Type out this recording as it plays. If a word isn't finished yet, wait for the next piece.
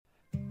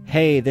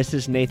Hey, this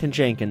is Nathan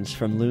Jenkins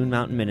from Loon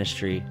Mountain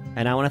Ministry,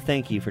 and I want to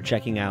thank you for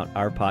checking out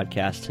our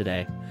podcast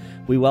today.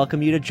 We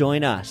welcome you to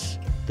join us,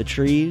 the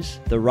trees,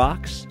 the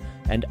rocks,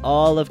 and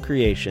all of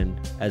creation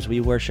as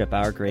we worship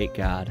our great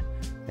God.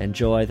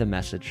 Enjoy the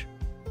message.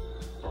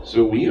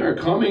 So we are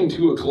coming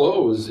to a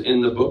close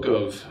in the book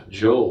of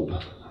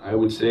Job. I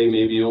would say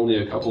maybe only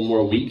a couple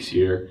more weeks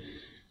here.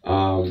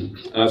 And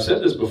I've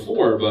said this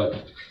before,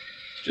 but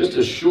just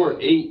a short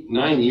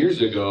 8-9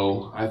 years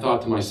ago, I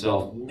thought to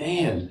myself,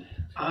 man,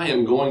 I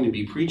am going to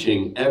be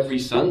preaching every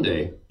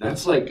Sunday.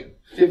 That's like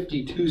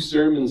 52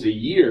 sermons a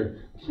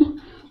year.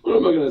 What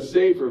am I going to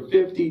say for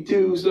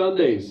 52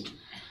 Sundays?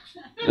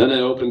 Then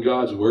I opened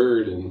God's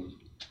Word, and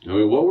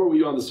what were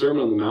we on the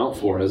Sermon on the Mount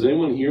for? Has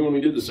anyone here, when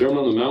we did the Sermon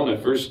on the Mount, when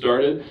I first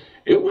started,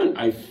 it went,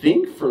 I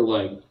think, for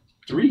like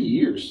 3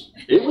 years.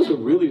 It was a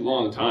really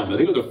long time. I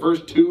think it was the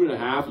first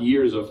 2.5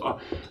 years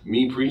of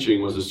me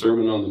preaching was the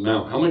Sermon on the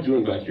Mount. How am I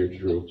doing back here,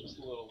 Drew? Just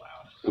a little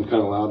loud. I'm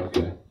kind of loud?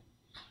 Okay.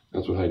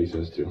 That's what Heidi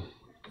says, too.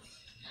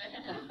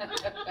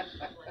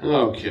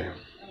 Okay.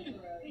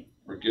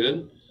 We're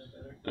good?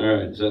 All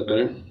right. Is that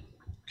better?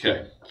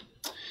 Okay.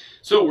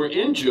 So we're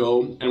in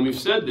Job, and we've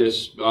said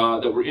this,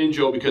 that we're in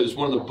Job because it's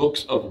one of the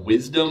books of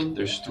wisdom.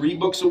 There's 3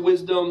 books of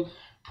wisdom: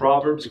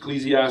 Proverbs,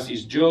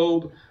 Ecclesiastes,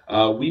 Job.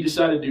 We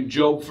decided to do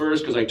Job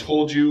first because I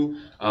told you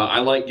I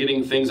like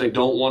getting things I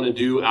don't want to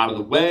do out of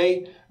the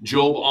way.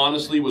 Job,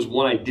 honestly, was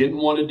one I didn't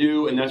want to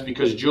do, and that's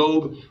because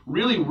Job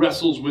really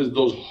wrestles with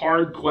those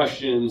hard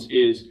questions: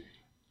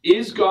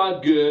 is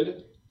God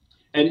good?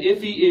 And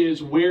if he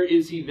is, where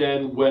is he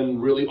then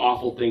when really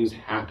awful things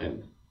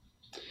happen?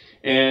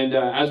 And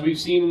as we've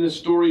seen in the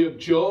story of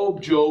Job,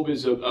 Job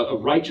is a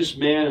righteous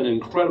man, an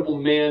incredible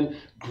man,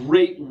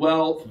 great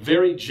wealth,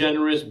 very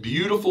generous,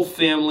 beautiful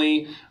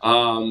family.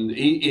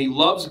 He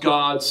loves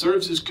God,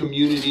 serves his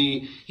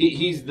community.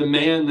 He's the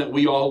man that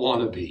we all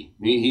want to be.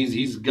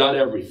 He's got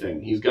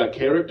everything. He's got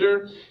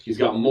character. He's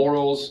got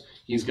morals.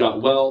 He's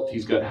got wealth.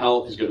 He's got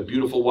health. He's got a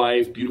beautiful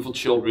wife, beautiful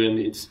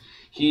children.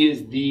 He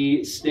is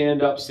the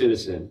stand-up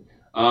citizen.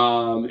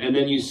 And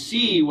then you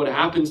see what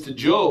happens to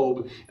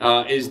Job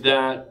is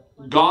that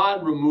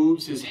God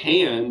removes his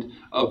hand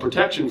of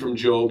protection from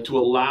Job to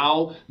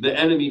allow the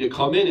enemy to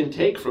come in and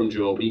take from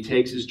Job. He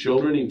takes his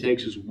children, he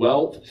takes his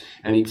wealth,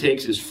 and he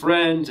takes his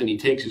friends, and he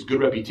takes his good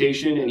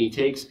reputation, and he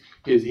takes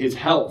his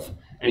health.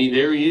 And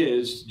there he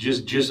is,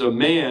 just a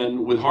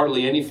man with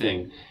hardly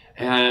anything.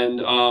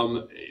 And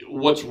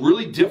what's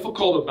really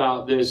difficult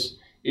about this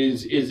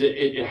is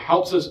it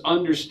helps us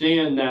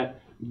understand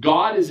that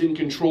God is in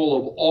control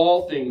of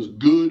all things,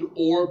 good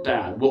or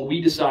bad. What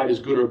we decide is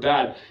good or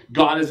bad,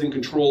 God is in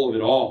control of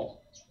it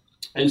all.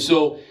 And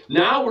so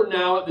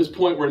we're at this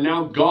point where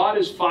now God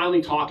is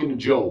finally talking to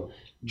Job.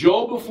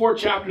 Job, before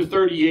chapter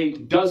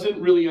 38,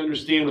 doesn't really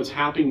understand what's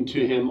happening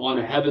to him on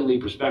a heavenly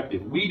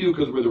perspective. We do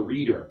because we're the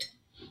reader.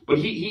 But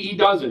he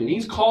doesn't, and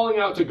he's calling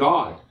out to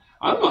God.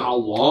 I don't know how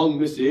long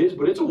this is,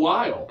 but it's a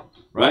while,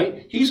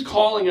 right? He's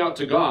calling out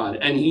to God,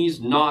 and he's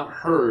not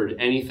heard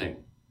anything.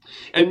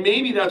 And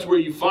maybe that's where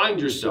you find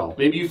yourself.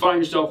 Maybe you find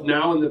yourself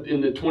now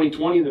in the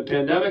 2020, in the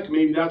pandemic.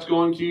 Maybe that's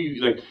going to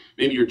you. Like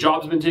maybe your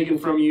job's been taken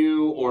from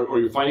you, or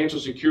your financial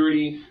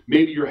security.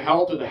 Maybe your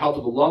health or the health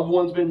of a loved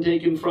one's been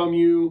taken from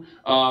you.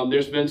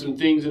 There's been some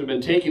things that have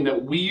been taken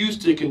that we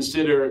used to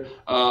consider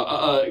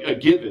a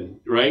given.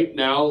 Right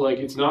now, like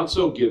it's not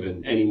so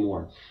given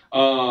anymore.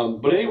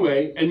 But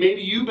anyway, and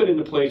maybe you've been in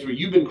a place where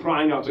you've been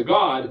crying out to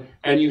God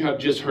and you have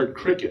just heard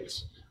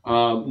crickets.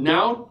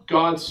 Now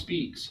God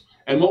speaks.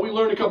 And what we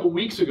learned a couple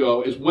weeks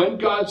ago is when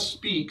God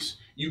speaks,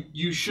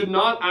 you should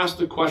not ask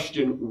the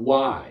question,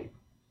 why?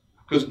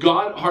 Because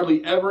God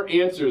hardly ever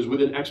answers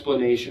with an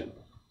explanation.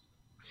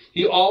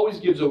 He always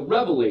gives a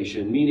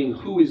revelation, meaning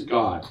who is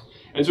God?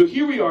 And so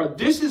here we are.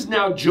 This is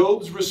now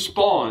Job's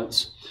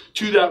response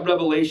to that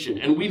revelation.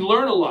 And we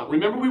learn a lot.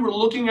 Remember, we were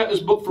looking at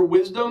this book for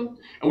wisdom,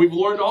 and we've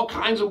learned all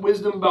kinds of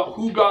wisdom about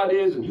who God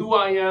is and who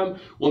I am.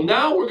 Well,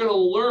 now we're going to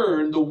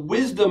learn the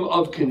wisdom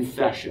of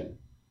confession.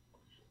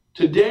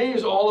 Today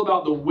is all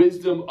about the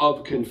wisdom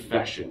of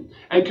confession.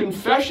 And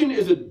confession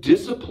is a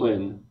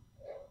discipline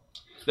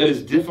that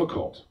is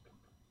difficult.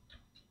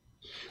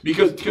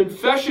 Because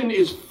confession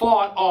is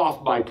fought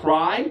off by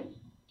pride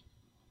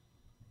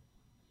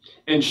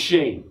and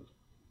shame.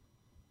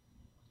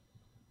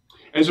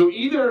 And so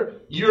either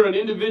you're an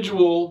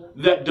individual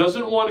that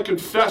doesn't want to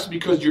confess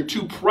because you're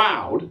too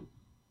proud,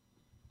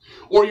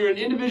 or you're an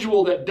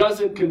individual that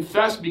doesn't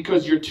confess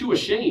because you're too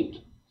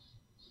ashamed.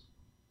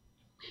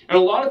 And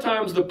a lot of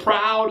times the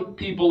proud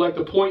people like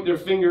to point their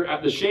finger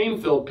at the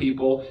shame-filled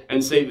people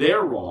and say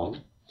they're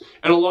wrong.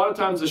 And a lot of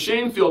times the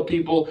shame-filled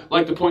people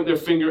like to point their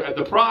finger at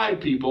the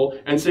pride people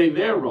and say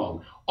they're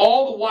wrong.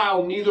 All the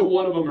while, neither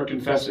one of them are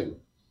confessing.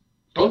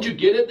 Don't you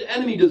get it? The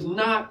enemy does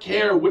not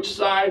care which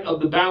side of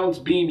the balance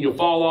beam you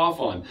fall off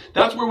on.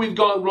 That's where we've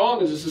gone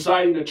wrong as a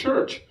society and a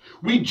church.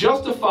 We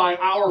justify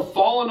our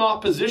fallen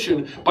off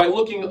position by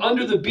looking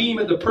under the beam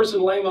at the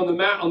person laying on the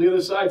mat on the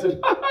other side and says,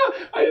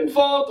 I didn't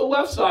fall off the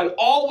left side,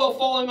 all while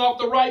falling off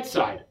the right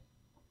side.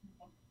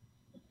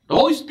 The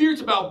Holy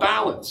Spirit's about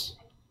balance.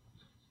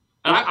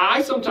 And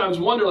I sometimes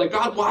wonder, like,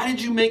 God, why did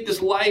you make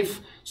this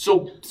life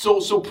so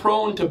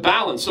prone to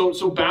balance,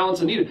 so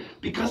balanced and needed?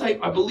 Because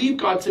I believe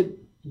God said,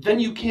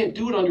 then you can't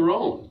do it on your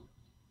own.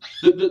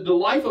 The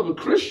life of a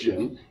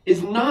Christian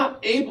is not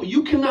able,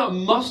 you cannot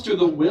muster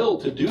the will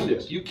to do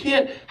this. You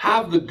can't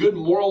have the good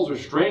morals or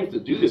strength to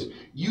do this.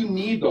 You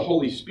need the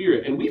Holy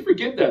Spirit. And we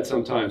forget that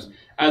sometimes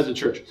as a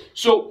church.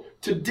 So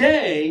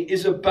today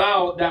is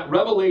about that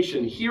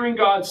revelation, hearing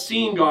God,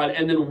 seeing God,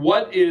 and then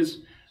what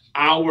is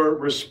our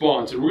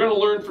response. And we're going to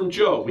learn from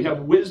Job. We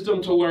have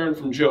wisdom to learn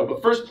from Job.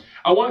 But first,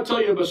 I want to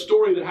tell you of a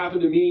story that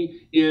happened to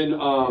me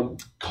in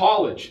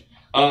college.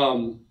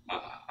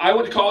 I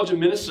went to college in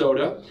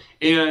Minnesota,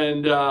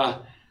 and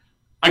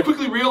I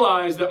quickly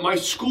realized that my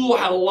school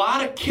had a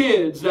lot of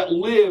kids that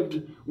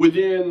lived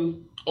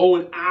within,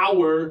 an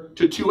hour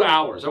to 2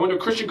 hours. I went to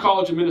a Christian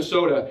college in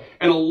Minnesota,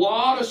 and a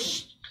lot of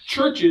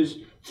churches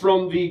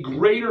from the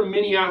greater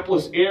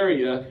Minneapolis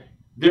area,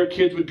 their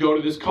kids would go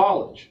to this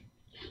college.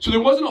 So there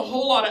wasn't a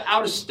whole lot of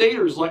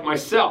out-of-staters like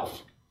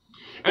myself.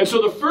 And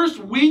so the first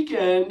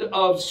weekend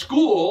of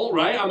school,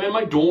 right, I'm in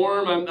my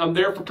dorm, I'm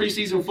there for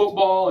preseason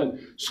football, and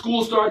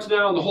school starts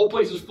now, and the whole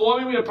place is full. I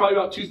mean, we have probably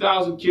about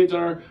 2,000 kids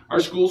on our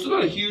school, so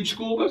not a huge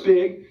school, but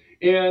big.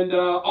 And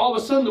all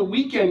of a sudden, the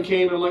weekend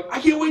came, and I'm like, I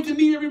can't wait to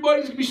meet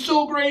everybody. It's going to be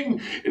so great,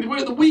 and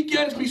the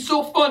weekend is going to be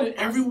so fun. And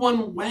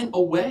everyone went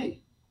away.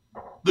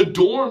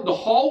 The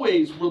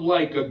hallways were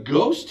like a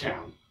ghost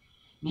town,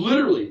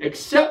 literally,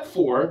 except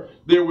for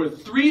there were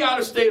 3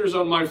 out-of-staters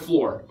on my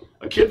floor.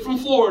 A kid from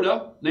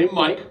Florida named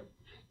Mike,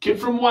 a kid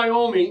from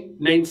Wyoming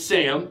named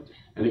Sam,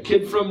 and a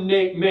kid from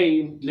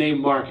Maine named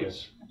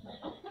Marcus.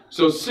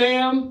 So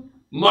Sam,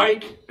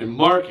 Mike, and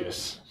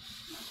Marcus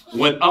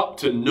went up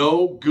to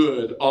no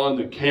good on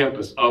the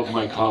campus of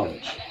my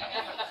college.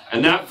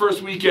 And that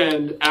first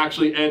weekend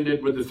actually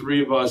ended with the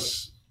 3 of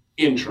us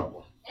in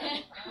trouble.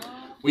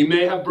 We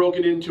may have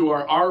broken into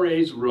our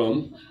RA's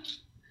room,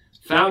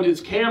 found his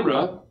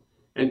camera,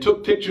 and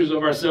took pictures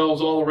of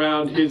ourselves all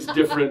around his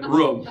different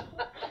room.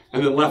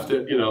 And then left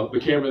it, the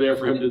camera there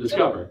for him to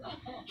discover.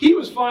 He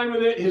was fine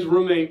with it. His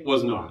roommate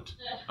was not.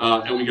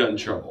 And we got in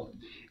trouble.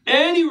 At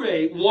any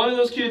rate, one of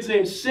those kids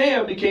named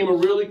Sam became a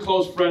really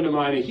close friend of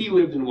mine, and he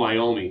lived in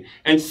Wyoming.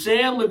 And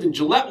Sam lived in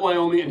Gillette,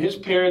 Wyoming, and his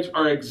parents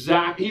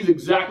he's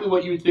exactly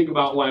what you would think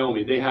about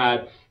Wyoming. They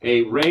had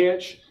a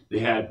ranch, they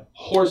had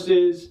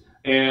horses,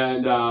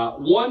 and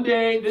one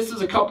day, this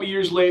is a couple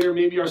years later,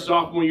 maybe our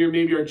sophomore year,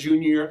 maybe our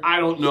junior year, I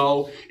don't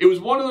know. It was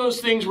one of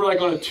those things where,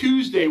 like, on a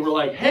Tuesday, we're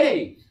like,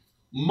 hey,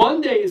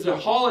 Monday is a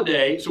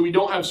holiday, so we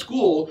don't have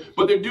school,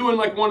 but they're doing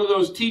like one of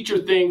those teacher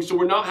things, so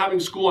we're not having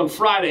school on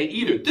Friday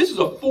either. This is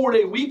a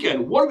 4-day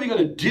weekend. What are we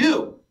going to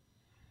do?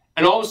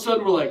 And all of a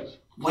sudden, we're like,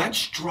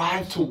 let's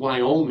drive to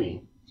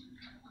Wyoming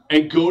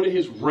and go to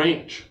his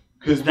ranch,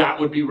 because that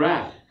would be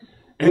rad.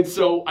 And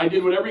so I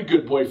did what every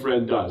good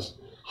boyfriend does.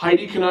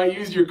 Heidi, can I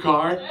use your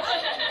car?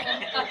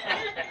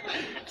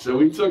 So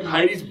we took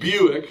Heidi's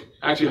Buick,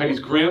 actually Heidi's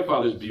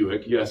grandfather's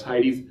Buick. Yes,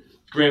 Heidi's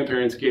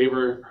grandparents gave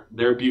her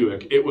their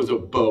Buick. It was a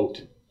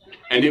boat,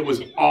 and it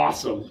was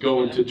awesome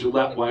going to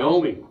Gillette,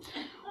 Wyoming.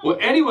 Well,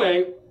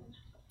 anyway,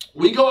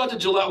 we go out to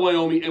Gillette,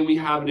 Wyoming, and we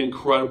have an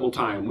incredible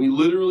time. We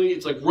literally,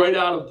 it's like right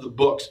out of the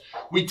books.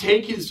 We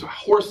take his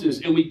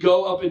horses, and we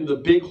go up into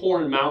the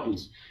Bighorn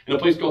Mountains in a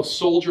place called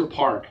Soldier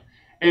Park.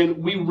 And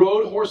we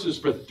rode horses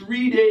for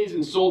 3 days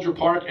in Soldier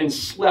Park and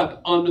slept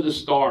under the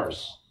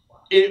stars.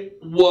 It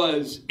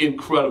was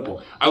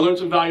incredible. I learned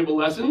some valuable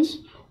lessons.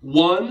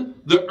 1,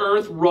 the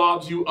earth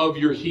robs you of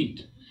your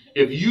heat.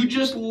 If you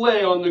just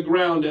lay on the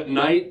ground at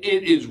night,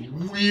 it is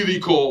really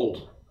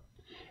cold.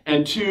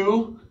 And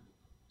 2,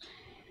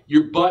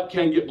 your butt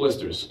can get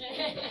blisters.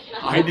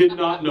 I did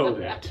not know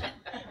that.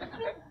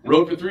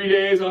 Rode for 3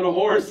 days on a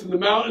horse in the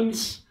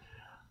mountains.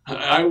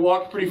 I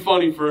walked pretty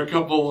funny for a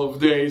couple of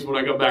days when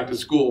I got back to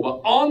school.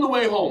 But on the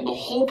way home, the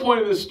whole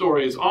point of this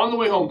story is on the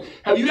way home,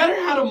 have you ever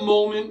had a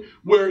moment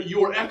where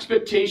your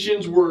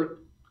expectations were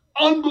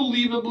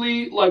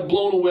unbelievably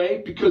blown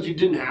away because you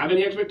didn't have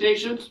any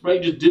expectations,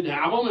 right? You just didn't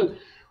have them. And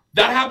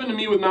that happened to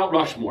me with Mount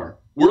Rushmore.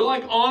 We're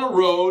on a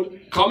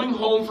road coming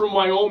home from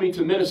Wyoming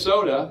to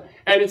Minnesota,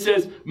 and it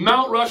says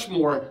Mount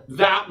Rushmore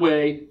that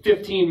way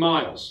 15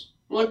 miles.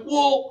 We're like,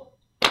 well,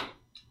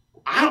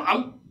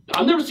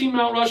 I've never seen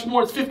Mount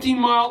Rushmore. It's 15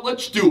 miles.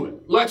 Let's do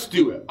it. Let's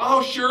do it.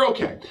 Oh, sure,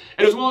 okay.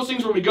 And it's one of those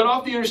things where we got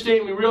off the interstate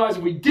and we realized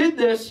if we did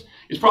this,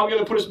 it's probably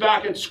going to put us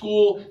back at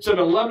school instead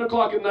of 11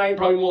 o'clock at night,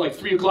 probably more like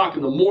 3 o'clock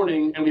in the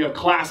morning, and we have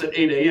class at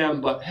 8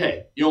 a.m., but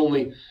hey, you're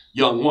only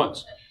young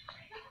once.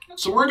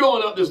 So we're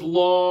going up this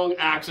long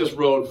access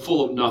road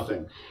full of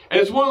nothing. And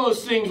it's one of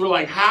those things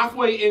where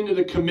halfway into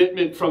the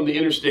commitment from the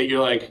interstate,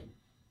 you're like,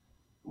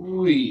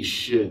 we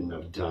shouldn't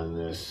have done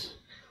this.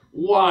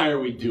 Why are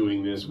we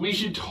doing this? We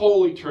should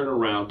totally turn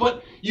around.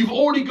 But you've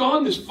already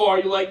gone this far.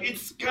 You're like,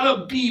 it's going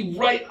to be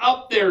right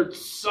up there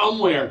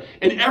somewhere.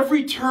 And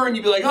every turn,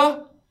 you'd be like,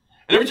 huh?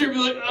 And every turn,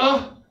 you'd be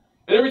like,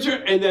 and every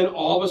turn. And then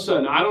all of a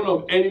sudden, I don't know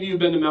if any of you have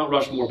been to Mount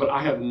Rushmore, but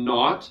I have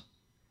not.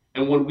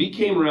 And when we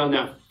came around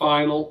that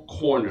final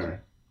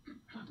corner,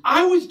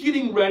 I was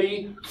getting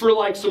ready for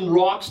like some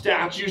rock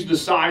statues the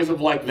size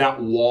of like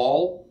that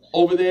wall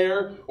over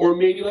there, or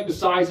maybe like the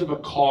size of a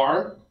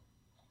car.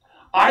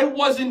 I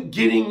wasn't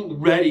getting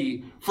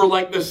ready for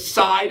like the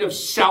side of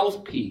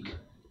South Peak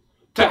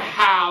to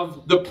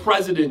have the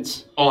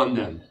presidents on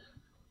them.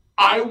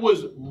 I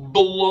was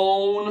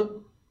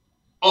blown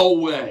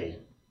away.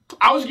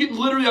 I was getting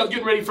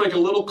ready for like a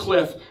little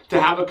cliff to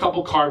have a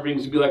couple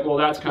carvings and be like, well,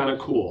 that's kind of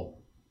cool.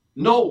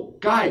 No,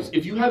 guys,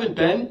 if you haven't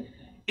been,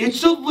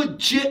 it's a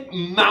legit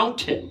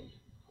mountain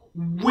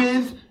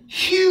with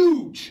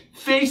huge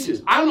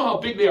faces. I don't know how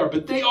big they are,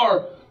 but they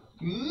are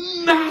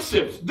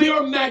massive. They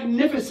are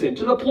magnificent,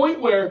 to the point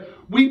where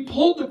we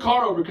pulled the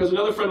car over because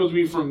another friend was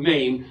with me from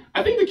Maine.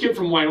 I think the kid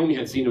from Wyoming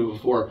had seen it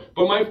before,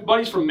 but my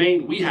buddies from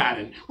Maine, we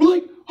hadn't. We're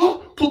like,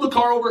 oh, pulled the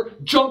car over,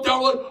 jumped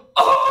out, we're like,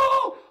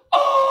 oh,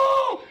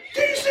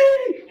 do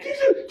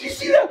you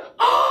see that?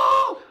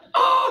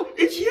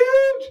 It's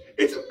huge.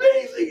 It's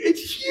amazing.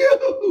 It's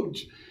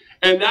huge.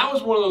 And that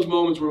was one of those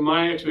moments where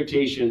my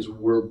expectations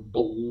were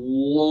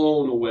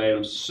blown away. And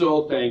I'm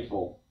so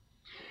thankful.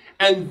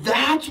 And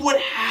that's what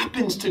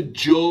happens to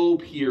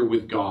Job here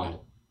with God.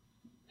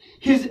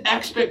 His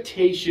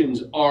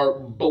expectations are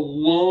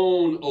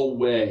blown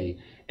away,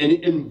 and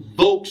it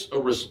invokes a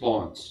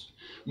response.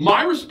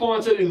 My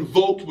response that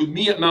invoked with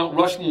me at Mount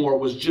Rushmore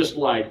was just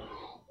like,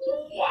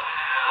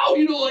 wow,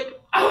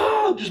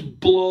 just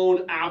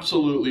blown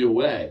absolutely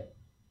away.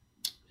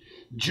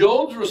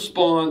 Job's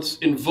response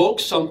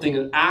invokes something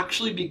that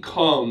actually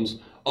becomes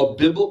a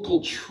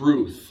biblical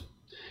truth.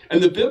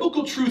 And the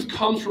biblical truth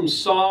comes from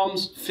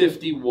Psalms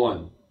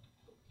 51.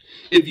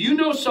 If you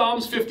know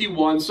Psalms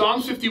 51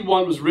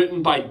 was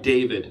written by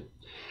David.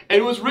 And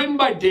it was written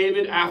by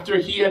David after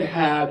he had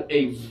had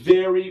a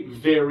very,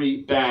 very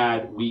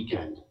bad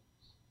weekend.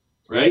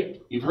 Right?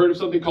 You've heard of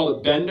something called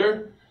a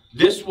bender?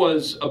 This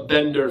was a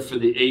bender for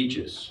the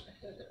ages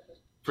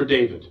for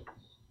David.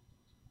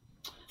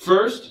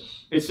 First,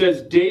 it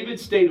says David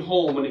stayed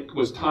home when it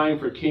was time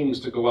for kings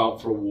to go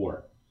out for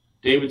war.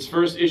 David's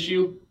first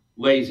issue,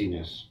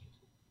 laziness.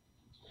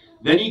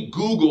 Then he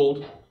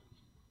Googled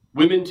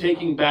women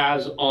taking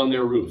baths on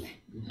their roof.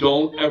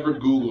 Don't ever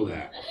Google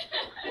that.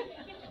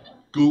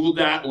 Googled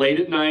that late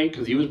at night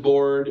because he was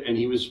bored and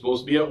he was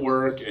supposed to be at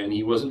work and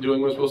he wasn't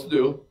doing what he was supposed to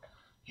do.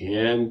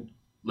 And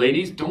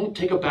ladies, don't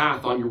take a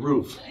bath on your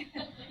roof.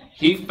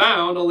 He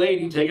found a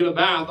lady taking a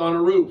bath on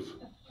a roof.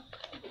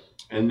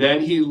 And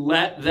then he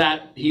let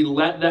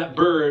that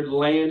bird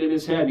land in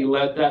his head. He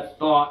let that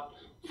thought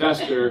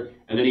fester,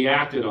 and then he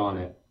acted on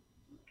it.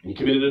 And he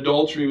committed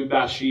adultery with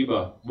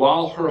Bathsheba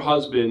while her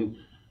husband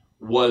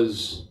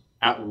was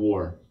at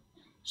war.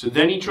 So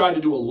then he tried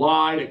to do a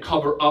lie to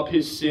cover up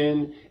his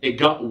sin. It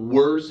got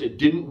worse. It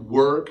didn't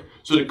work.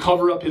 So to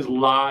cover up his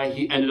lie,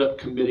 he ended up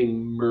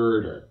committing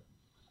murder.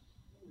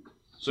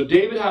 So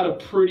David had a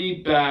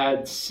pretty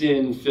bad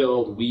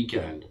sin-filled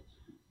weekend.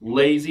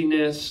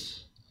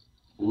 Laziness,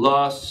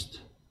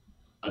 lust,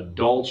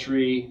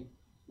 adultery,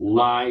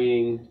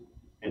 lying,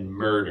 and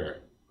murder.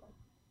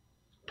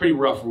 Pretty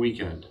rough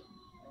weekend.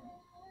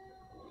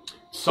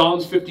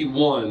 Psalms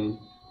 51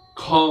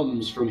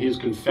 comes from his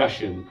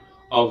confession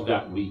of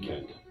that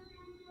weekend.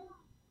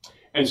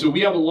 And so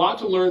we have a lot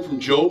to learn from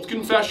Job's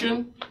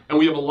confession, and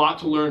we have a lot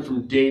to learn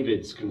from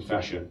David's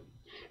confession.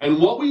 And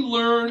what we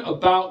learn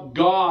about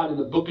God in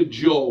the book of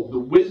Job, the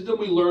wisdom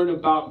we learn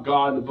about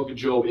God in the book of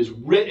Job, is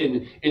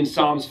written in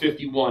Psalms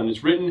 51.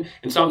 It's written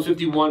in Psalms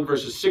 51,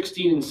 verses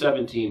 16 and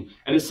 17.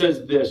 And it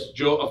says this,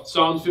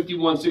 Psalms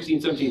 51,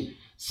 16, 17.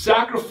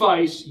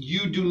 Sacrifice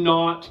you do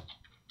not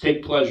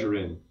take pleasure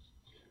in.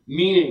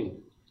 Meaning,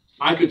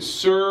 I could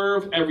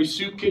serve every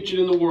soup kitchen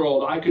in the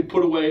world. I could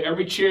put away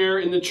every chair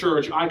in the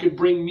church. I could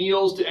bring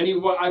meals to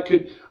anyone. I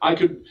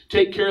could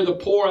take care of the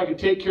poor. I could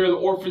take care of the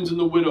orphans and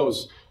the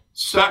widows.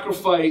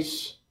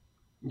 Sacrifice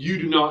you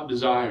do not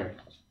desire,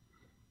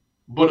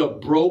 but a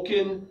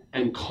broken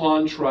and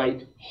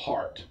contrite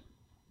heart.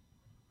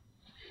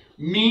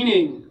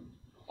 Meaning,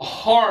 a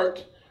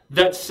heart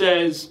that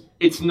says,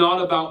 it's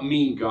not about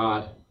me,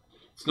 God.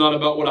 It's not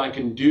about what I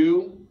can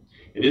do.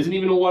 It isn't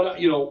even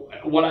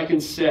what I can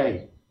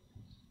say.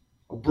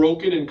 A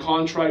broken and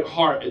contrite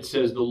heart, it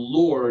says, the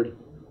Lord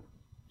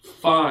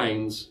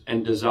finds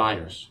and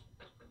desires.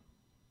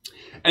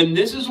 And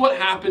this is what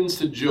happens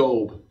to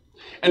Job.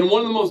 And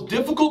one of the most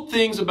difficult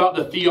things about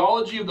the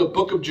theology of the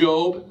book of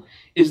Job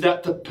is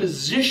that the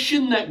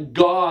position that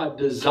God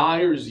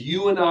desires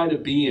you and I to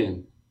be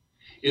in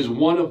is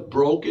one of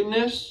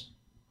brokenness,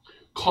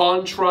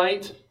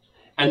 contrite,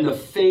 and the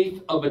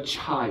faith of a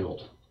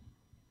child.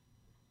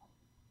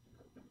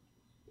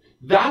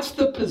 That's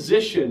the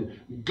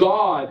position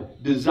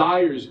God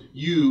desires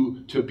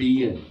you to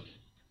be in.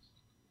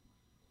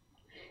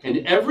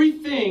 And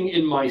everything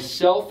in my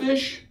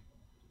selfish,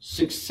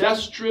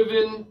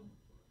 success-driven,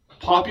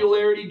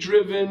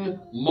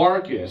 popularity-driven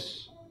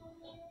Marcus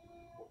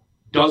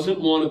doesn't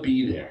want to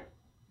be there.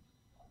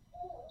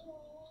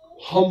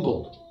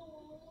 Humbled.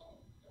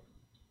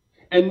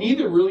 And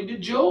neither really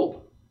did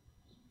Job.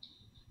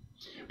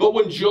 But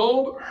when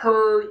Job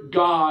heard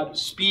God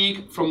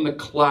speak from the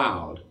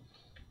cloud,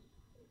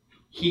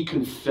 he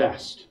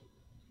confessed.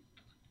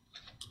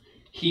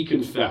 He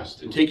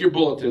confessed. And take your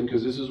bulletin,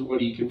 because this is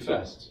what he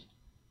confessed.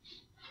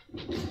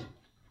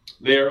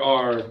 There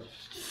are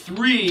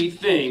 3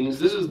 things.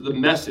 This is the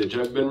Message.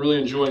 I've been really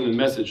enjoying the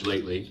Message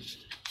lately.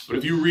 But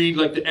if you read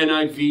like the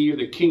NIV or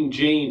the King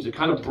James, it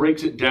kind of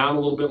breaks it down a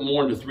little bit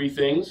more into 3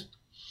 things.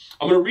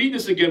 I'm going to read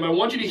this again, but I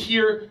want you to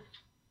hear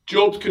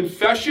Job's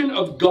confession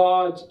of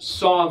God's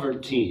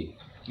sovereignty,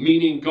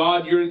 meaning,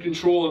 God, you're in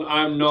control and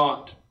I'm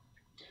not.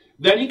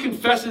 Then he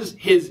confesses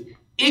his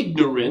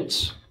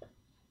ignorance,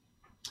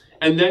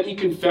 and then he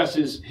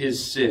confesses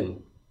his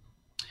sin.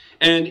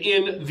 And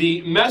in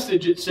the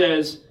Message it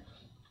says,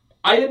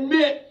 I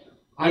admit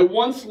I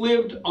once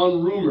lived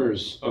on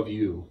rumors of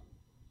you.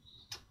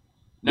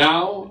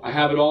 Now I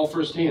have it all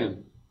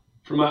firsthand,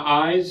 for my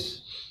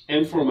eyes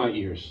and for my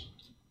ears.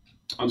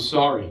 I'm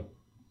sorry.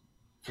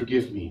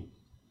 Forgive me.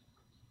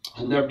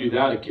 I'll never do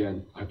that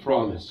again, I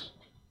promise.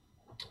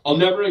 I'll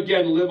never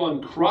again live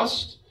on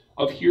crust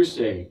of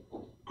hearsay,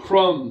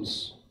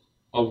 crumbs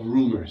of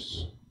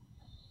rumors.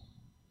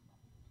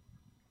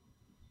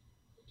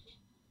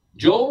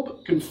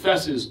 Job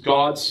confesses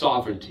God's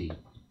sovereignty.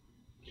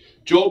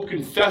 Job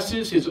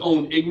confesses his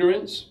own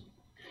ignorance,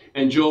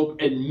 and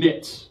Job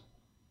admits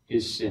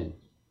his sin.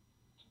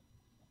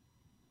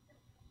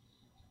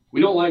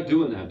 We don't like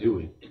doing that, do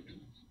we?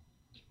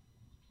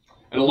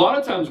 And a lot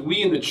of times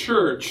we in the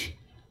church,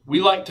 we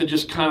like to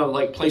just kind of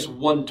like place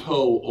one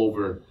toe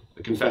over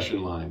the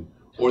confession line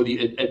or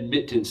the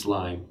admittance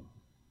line.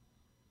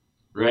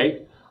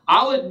 Right?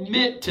 I'll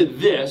admit to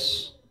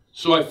this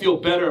so I feel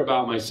better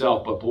about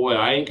myself, but boy,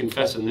 I ain't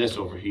confessing this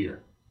over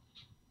here.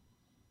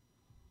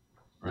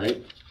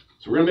 Right?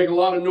 So we're going to make a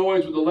lot of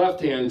noise with the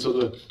left hand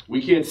so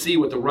we can't see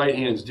what the right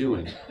hand's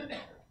doing.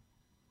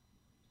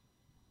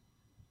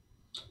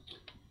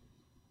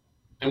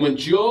 And when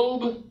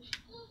Job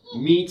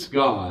meets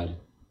God,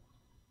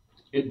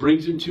 it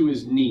brings him to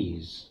his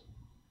knees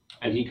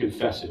and he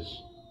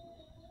confesses.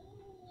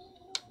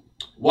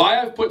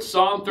 Why I've put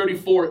Psalm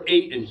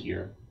 34:8 in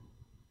here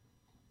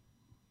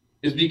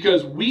is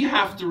because we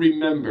have to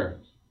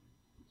remember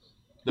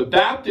the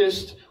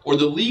Baptist or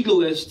the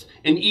legalist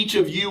in each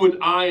of you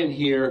and I in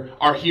here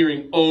are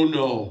hearing, oh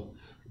no,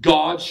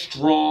 God's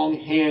strong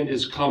hand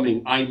is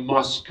coming. I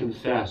must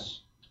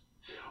confess.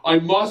 I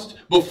must,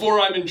 before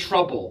I'm in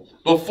trouble,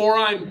 before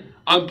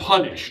I'm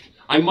punished,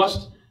 I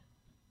must.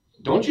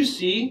 Don't you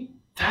see?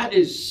 That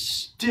is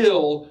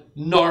still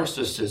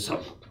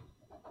narcissism.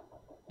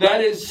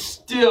 That is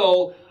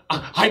still,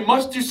 I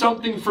must do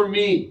something for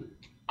me.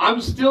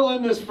 I'm still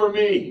in this for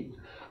me.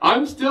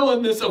 I'm still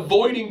in this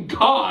avoiding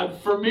God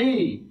for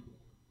me.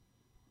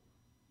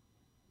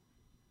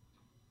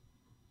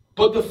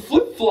 But the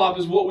flip-flop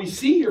is what we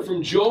see here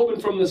from Job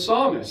and from the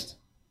psalmist.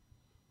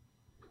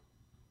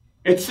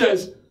 It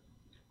says,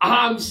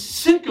 I'm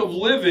sick of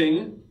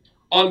living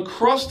on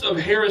crust of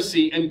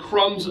heresy and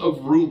crumbs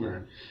of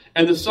rumor.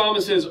 And the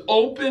psalmist says,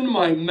 open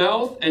my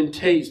mouth and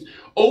taste.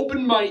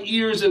 Open my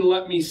ears and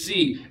let me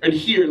see. And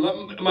hear,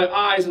 my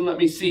eyes and let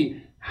me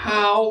see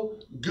how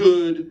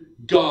good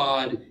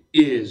God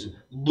is.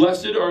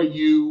 Blessed are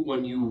you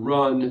when you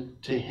run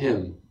to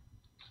him.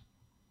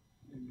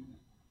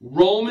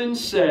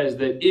 Romans says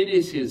that it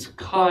is his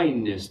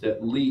kindness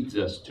that leads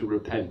us to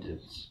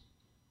repentance.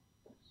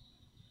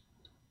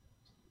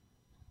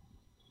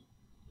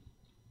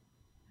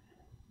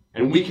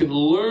 And we can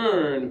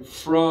learn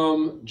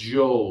from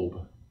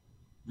Job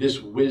this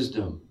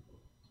wisdom.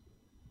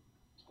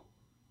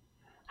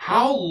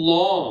 How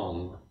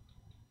long,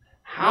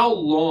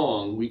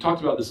 we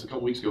talked about this a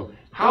couple weeks ago,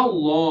 how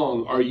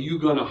long are you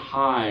going to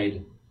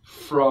hide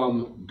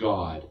from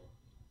God?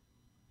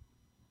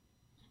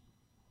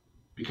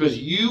 Because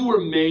you were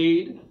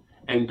made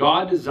and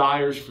God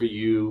desires for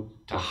you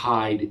to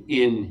hide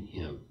in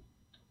him.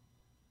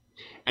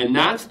 And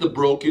that's the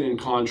broken and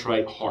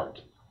contrite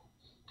heart.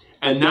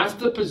 And that's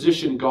the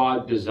position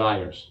God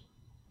desires.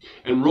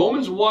 And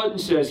Romans 1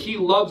 says he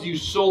loves you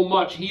so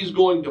much, he's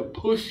going to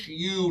push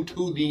you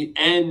to the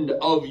end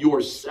of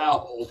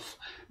yourself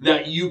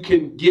that you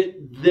can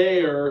get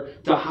there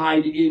to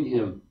hide in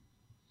him.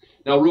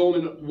 Now,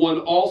 Romans 1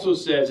 also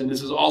says, and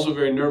this is also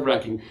very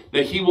nerve-wracking,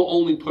 that he will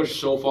only push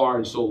so far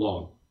and so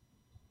long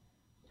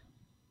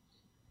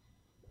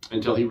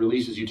until he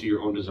releases you to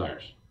your own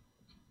desires.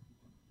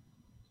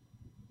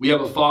 We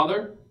have a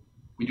father.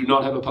 We do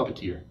not have a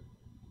puppeteer.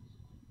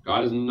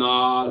 God is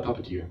not a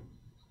puppeteer.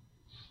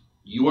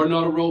 You are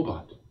not a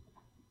robot.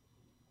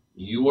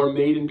 You are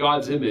made in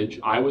God's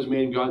image. I was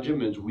made in God's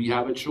image. We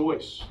have a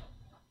choice.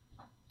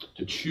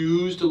 To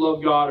choose to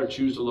love God or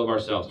choose to love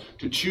ourselves.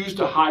 To choose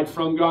to hide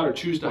from God or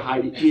choose to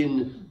hide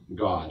in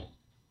God.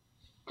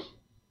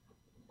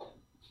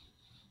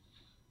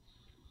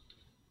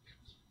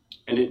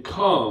 And it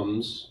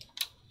comes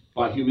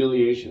by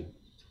humiliation.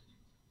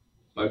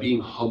 By being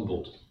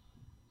humbled.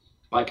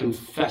 By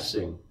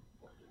confessing.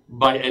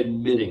 By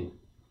admitting.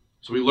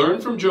 So we learn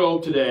from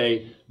Job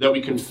today that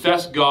we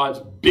confess God's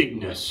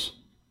bigness.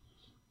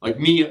 Like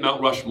me at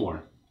Mount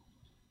Rushmore.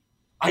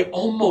 I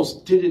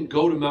almost didn't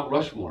go to Mount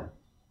Rushmore.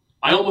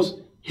 I almost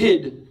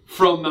hid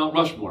from Mount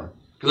Rushmore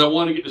because I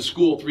wanted to get to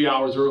school 3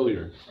 hours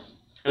earlier.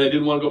 And I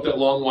didn't want to go up that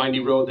long, windy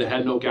road that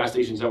had no gas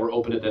stations that were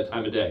open at that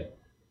time of day.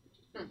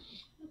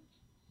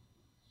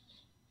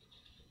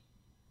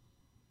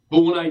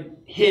 But when I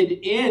hid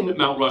in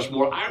Mount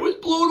Rushmore, I was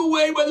blown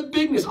away by the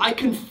bigness. I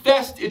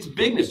confessed its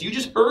bigness. You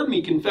just heard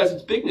me confess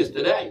its bigness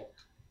today.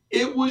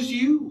 It was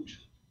huge.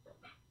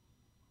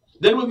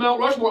 Then with Mount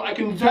Rushmore, I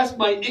confessed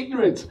my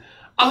ignorance.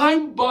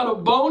 I'm but a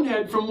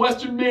bonehead from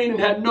Western Maine and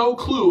had no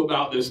clue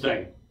about this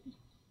thing.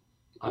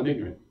 I'm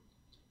ignorant.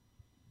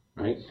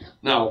 Right?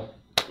 Now,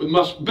 with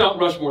Mount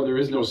Rushmore, there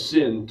is no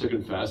sin to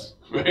confess.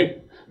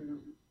 Right?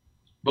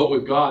 But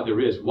with God, there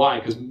is. Why?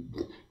 Because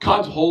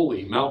God's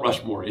holy. Mount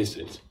Rushmore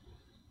isn't.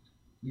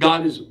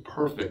 God is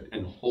perfect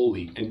and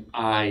holy, and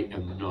I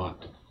am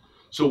not.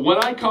 So when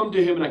I come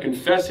to him and I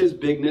confess his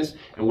bigness,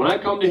 and when I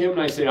come to him and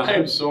I say, I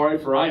am sorry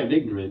for I am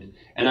ignorant,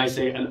 and I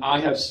say, and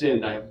I have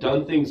sinned, I have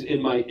done things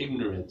in my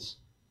ignorance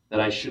that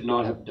I should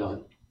not have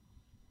done.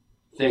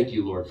 Thank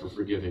you, Lord, for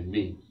forgiving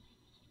me,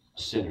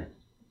 a sinner.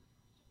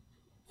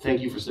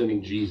 Thank you for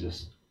sending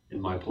Jesus in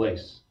my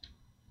place.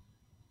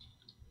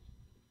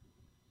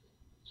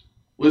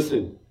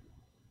 Listen,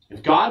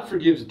 if God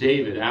forgives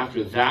David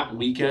after that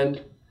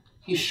weekend,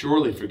 he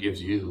surely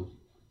forgives you.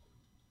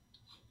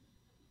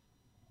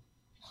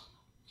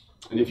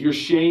 And if your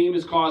shame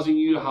is causing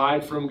you to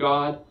hide from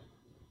God,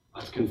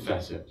 let's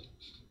confess it.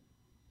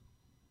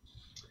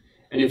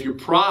 And if your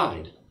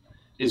pride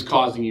is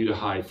causing you to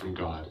hide from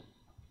God,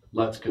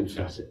 let's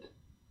confess it.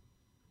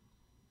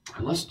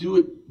 And let's do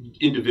it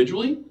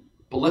individually,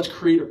 but let's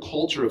create a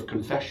culture of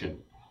confession.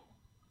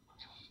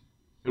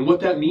 And what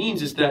that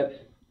means is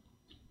that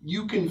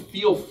you can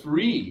feel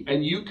free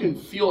and you can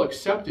feel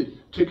accepted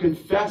to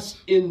confess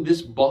in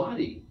this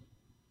body.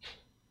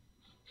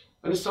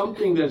 That is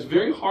something that's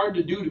very hard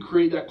to do, to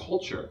create that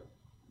culture.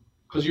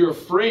 Because you're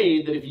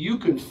afraid that if you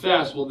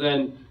confess, well,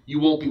 then you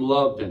won't be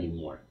loved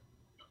anymore.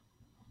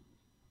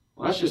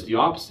 Well, that's just the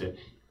opposite.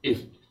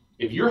 If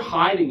you're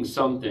hiding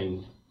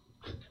something,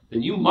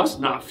 then you must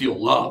not feel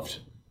loved.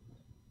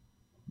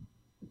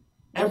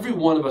 Every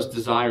one of us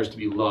desires to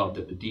be loved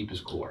at the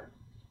deepest core.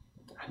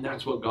 And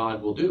that's what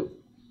God will do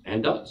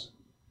and does.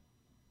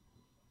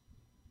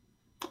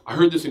 I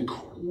read this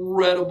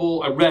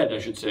incredible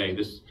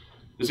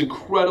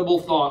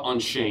thought on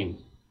shame.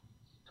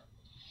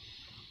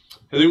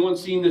 Has anyone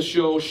seen this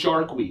show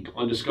Shark Week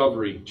on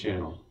Discovery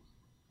Channel?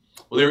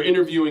 Well, they were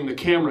interviewing the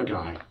camera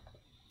guy,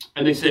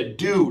 and they said,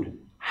 dude,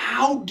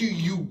 how do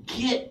you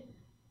get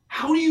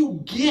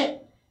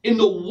in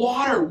the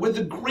water with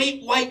a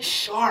great white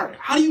shark?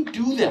 How do you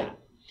do that?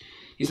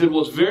 He said,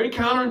 well, it's very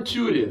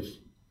counterintuitive,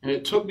 and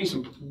it took me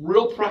some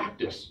real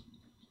practice.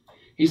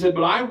 He said,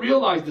 but I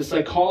realized the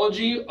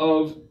psychology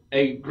of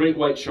a great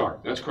white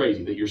shark. That's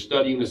crazy that you're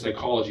studying the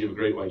psychology of a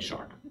great white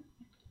shark.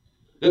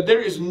 That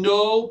there's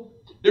no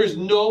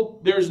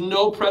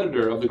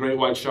predator of the great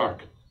white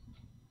shark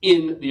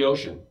in the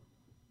ocean.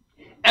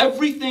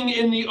 Everything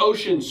in the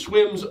ocean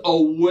swims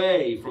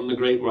away from the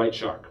great white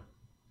shark.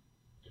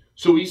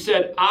 So he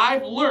said,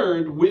 I've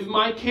learned with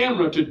my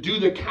camera to do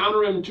the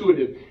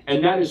counterintuitive,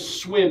 and that is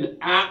swim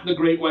at the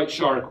great white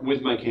shark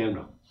with my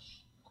camera.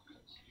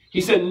 He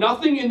said,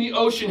 nothing in the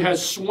ocean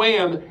has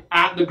swam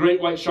at the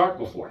great white shark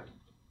before.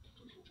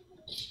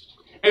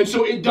 And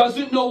so it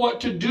doesn't know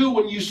what to do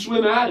when you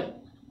swim at it.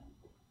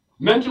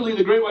 Mentally,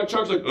 the great white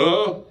shark's like,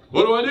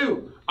 what do I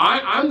do?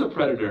 I'm the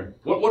predator.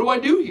 What do I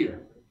do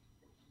here?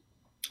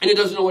 And it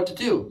doesn't know what to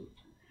do.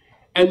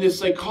 And this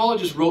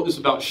psychologist wrote this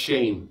about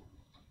shame.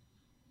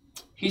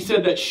 He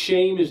said that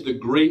shame is the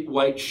great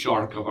white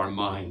shark of our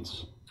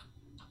minds.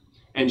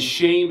 And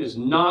shame is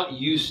not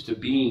used to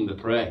being the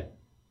prey.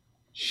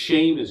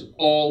 Shame is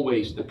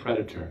always the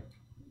predator.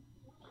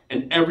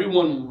 And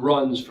everyone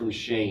runs from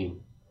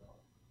shame.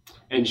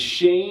 And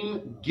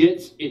shame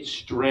gets its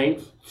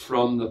strength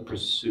from the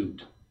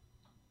pursuit.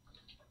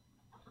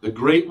 The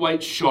great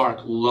white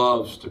shark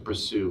loves to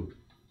pursue.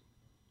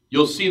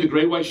 You'll see the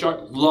great white shark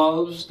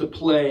loves to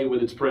play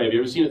with its prey. Have you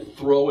ever seen it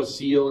throw a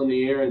seal in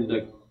the air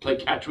and play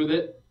catch with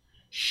it?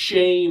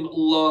 Shame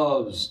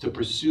loves to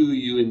pursue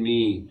you and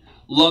me.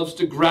 Loves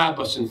to grab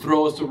us and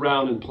throw us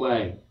around and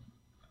play.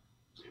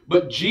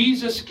 But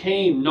Jesus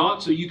came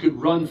not so you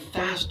could run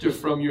faster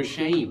from your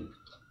shame.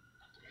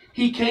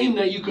 He came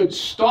that you could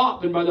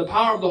stop and by the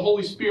power of the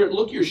Holy Spirit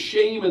look your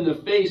shame in the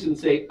face and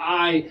say,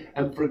 I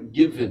am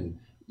forgiven.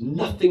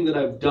 Nothing that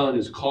I've done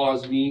has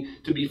caused me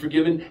to be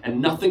forgiven,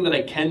 and nothing that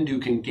I can do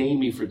can gain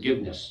me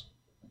forgiveness.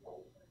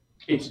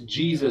 It's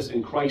Jesus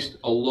and Christ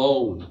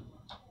alone.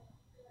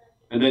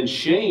 And then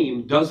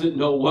shame doesn't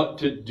know what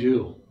to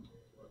do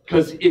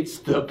because it's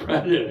the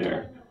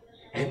predator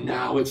and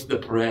now it's the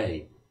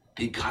prey.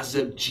 Because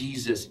of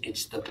Jesus,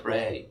 it's the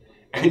prey.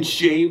 And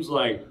shame's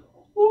like,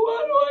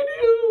 what do I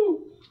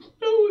do?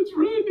 No, it's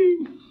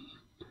running.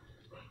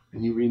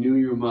 And you renew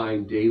your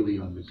mind daily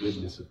on the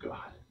goodness of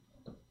God.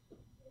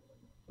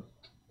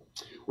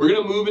 We're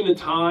going to move into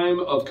time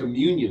of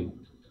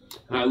communion.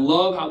 And I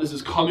love how this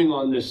is coming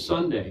on this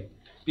Sunday,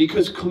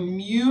 because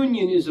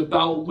communion is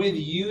about with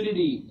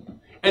unity.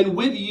 And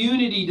with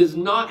unity does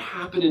not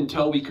happen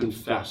until we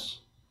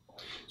confess.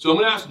 So I'm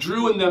going to ask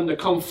Drew and them to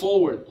come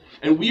forward.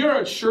 And we are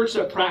a church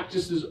that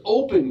practices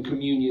open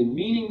communion,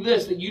 meaning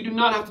this, that you do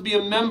not have to be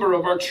a member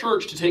of our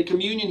church to take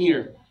communion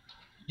here.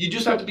 You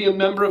just have to be a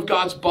member of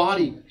God's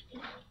body.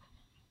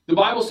 The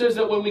Bible says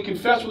that when we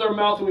confess with our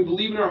mouth and we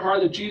believe in our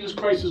heart that Jesus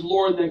Christ is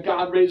Lord and that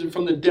God raised him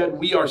from the dead,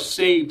 we are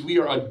saved. We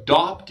are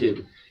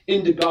adopted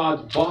into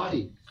God's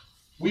body.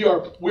 We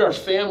are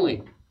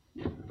family.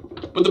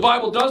 But the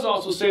Bible does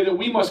also say that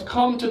we must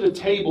come to the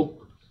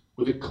table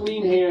with the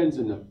clean hands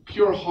and the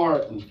pure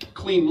heart and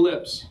clean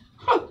lips.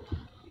 Huh.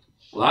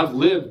 Well, I've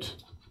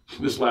lived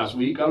this last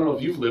week. I don't know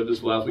if you've lived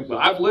this last week, but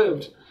I've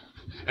lived.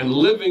 And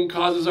living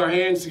causes our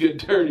hands to get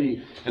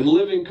dirty. And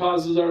living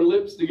causes our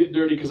lips to get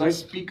dirty because I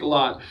speak a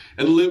lot.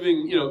 And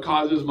living,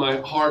 causes my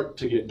heart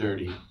to get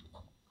dirty.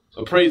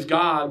 So praise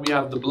God, we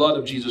have the blood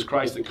of Jesus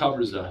Christ that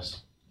covers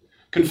us.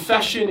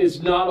 Confession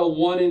is not a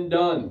one and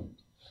done.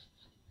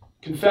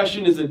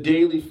 Confession is a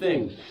daily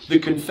thing. The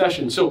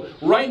confession. So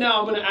right now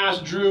I'm going to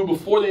ask Drew,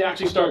 before they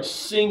actually start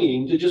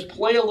singing, to just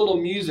play a little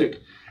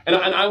music. And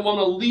I want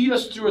to lead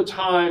us through a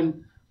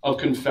time of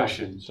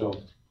confession.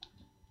 So.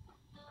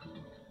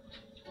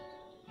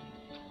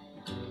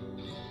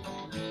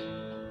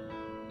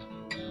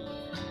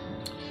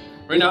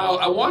 Right now,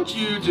 I want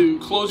you to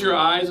close your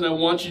eyes, and I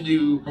want you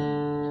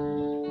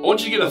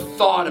to get a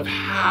thought of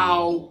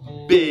how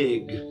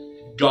big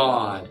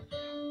God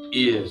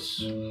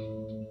is.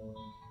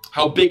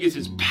 How big is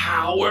his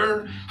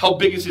power? How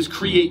big is his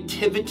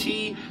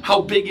creativity? How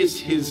big is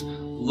his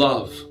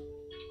love?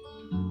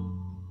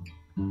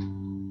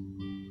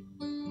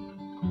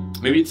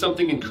 Maybe it's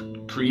something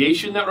in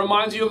creation that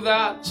reminds you of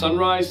that.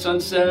 Sunrise,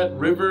 sunset,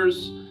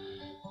 rivers.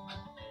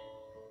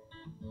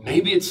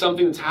 Maybe it's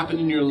something that's happened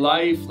in your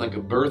life, like a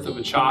birth of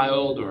a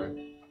child or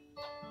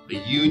the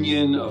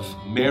union of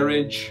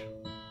marriage,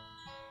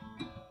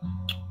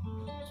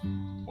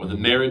 or the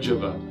marriage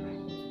of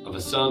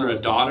a son or a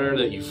daughter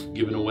that you've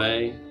given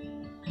away.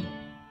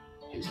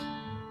 His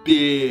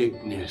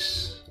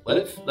bigness. Let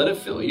it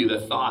fill you,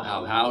 the thought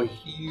of how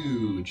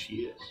huge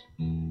he is.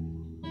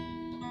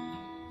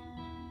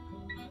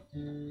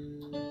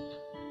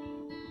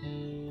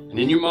 And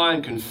in your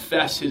mind,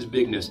 confess his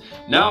bigness.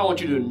 Now I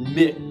want you to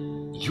admit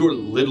your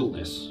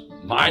littleness,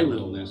 my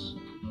littleness.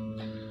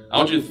 I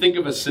want you to think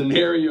of a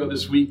scenario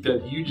this week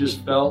that you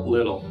just felt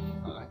little.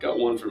 I got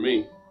one for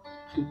me.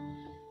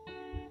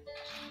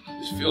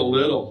 Just feel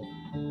little,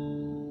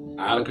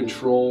 out of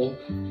control,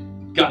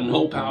 got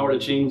no power to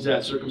change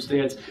that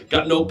circumstance,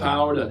 got no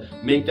power to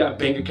make that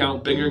bank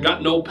account bigger,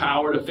 got no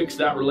power to fix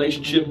that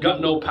relationship, got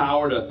no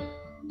power to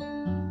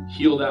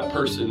heal that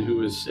person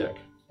who is sick.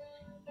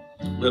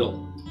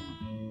 Little.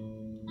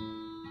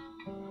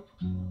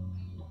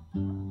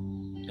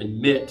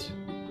 Admit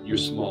your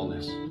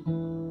smallness.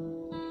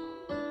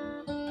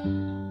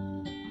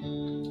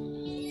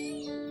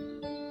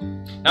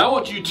 Now I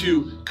want you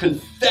to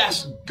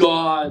confess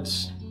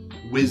God's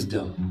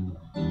wisdom.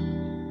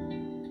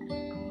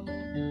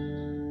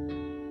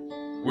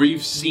 Where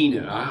you've seen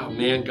it. Oh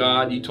man,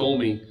 God, you told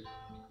me,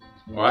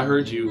 or I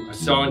heard you, I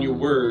saw in your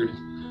word,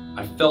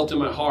 I felt in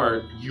my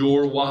heart,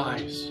 you're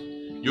wise,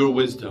 your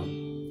wisdom.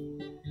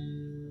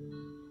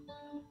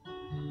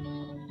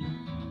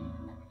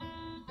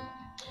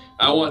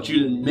 I want you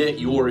to admit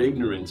your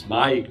ignorance,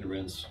 my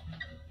ignorance.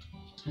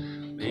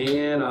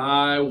 Man,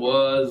 I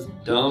was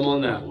dumb on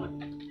that one.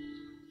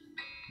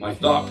 My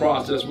thought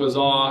process was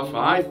off.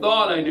 I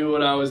thought I knew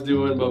what I was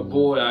doing, but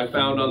boy, I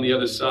found on the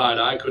other side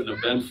I couldn't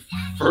have been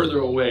further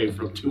away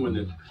from doing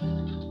it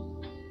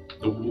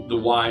the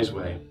wise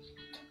way.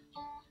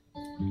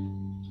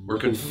 We're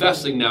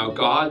confessing now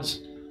God's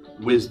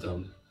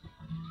wisdom,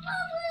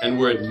 and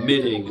we're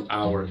admitting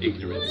our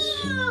ignorance.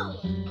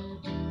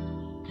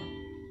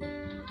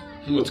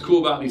 What's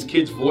cool about these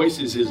kids'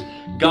 voices is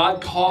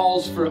God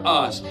calls for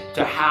us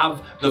to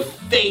have the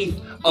faith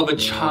of a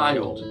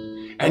child.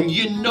 And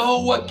you know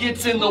what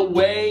gets in the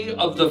way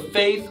of the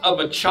faith of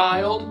a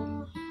child?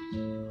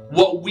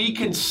 What we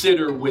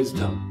consider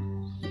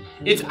wisdom.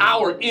 It's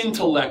our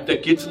intellect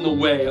that gets in the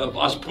way of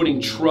us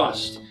putting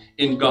trust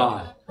in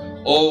God.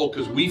 Oh,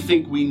 because we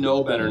think we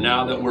know better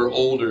now that we're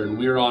older and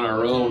we're on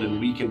our own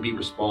and we can be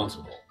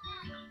responsible.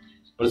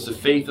 But it's the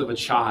faith of a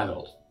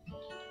child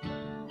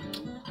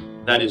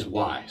that is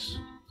wise.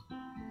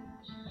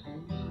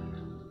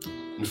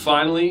 And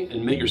finally,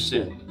 admit your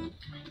sin.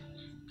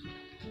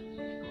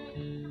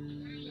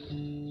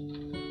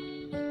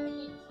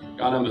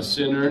 God, I'm a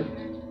sinner.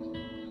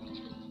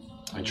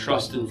 I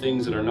trust in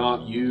things that are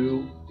not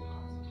you.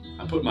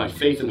 I put my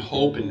faith and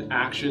hope in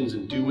actions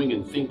and doing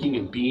and thinking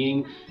and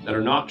being that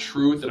are not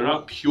truth, that are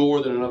not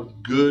pure, that are not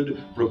of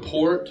good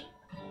report.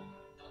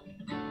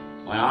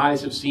 My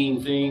eyes have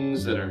seen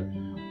things that are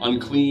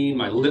unclean.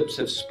 My lips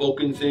have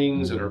spoken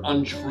things that are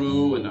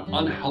untrue and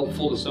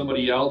unhelpful to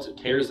somebody else. It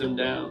tears them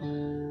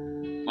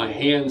down. My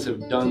hands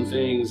have done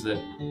things that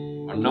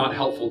are not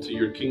helpful to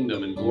your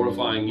kingdom and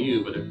glorifying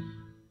you, but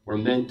were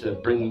meant to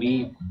bring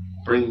me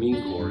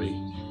glory,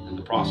 and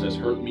the process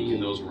hurt me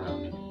and those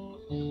around me.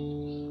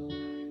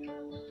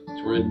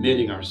 So we're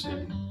admitting our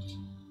sin.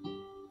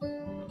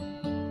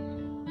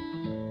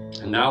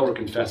 And now we're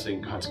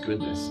confessing God's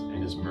goodness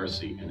and His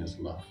mercy and His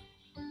love.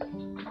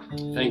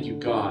 Thank you,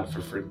 God,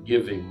 for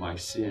forgiving my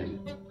sin.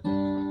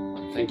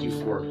 Thank you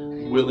for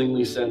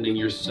willingly sending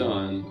your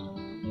Son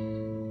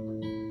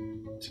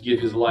to give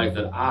His life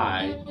that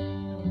I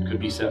could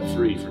be set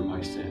free from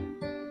my sin.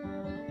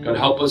 God,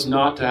 help us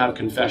not to have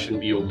confession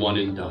be a one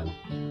and done,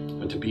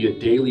 but to be a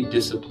daily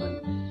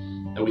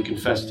discipline that we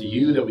confess to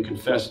you, that we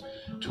confess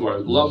to our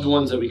loved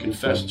ones, that we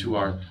confess to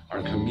our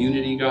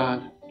community,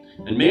 God.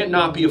 And may it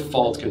not be a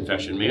false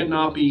confession. May it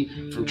not be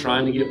from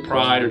trying to get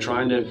pride or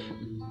trying to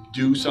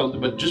do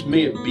something, but just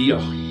may it be a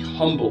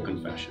humble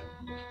confession.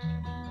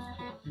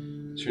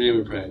 In your name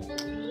we pray.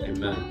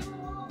 Amen.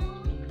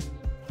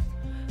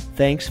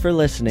 Thanks for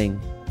listening.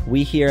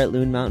 We here at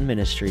Loon Mountain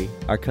Ministry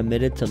are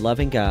committed to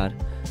loving God,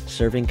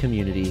 serving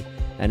community,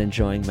 and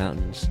enjoying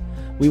mountains.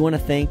 We want to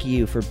thank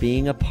you for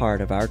being a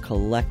part of our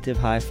collective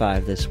high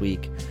five this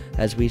week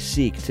as we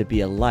seek to be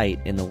a light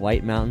in the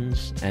White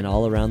Mountains and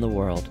all around the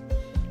world.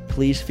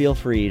 Please feel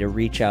free to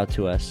reach out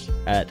to us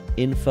at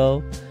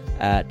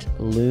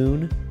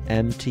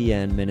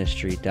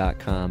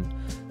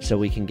info@loonmtnministry.com so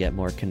we can get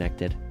more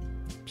connected.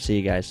 See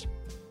you guys.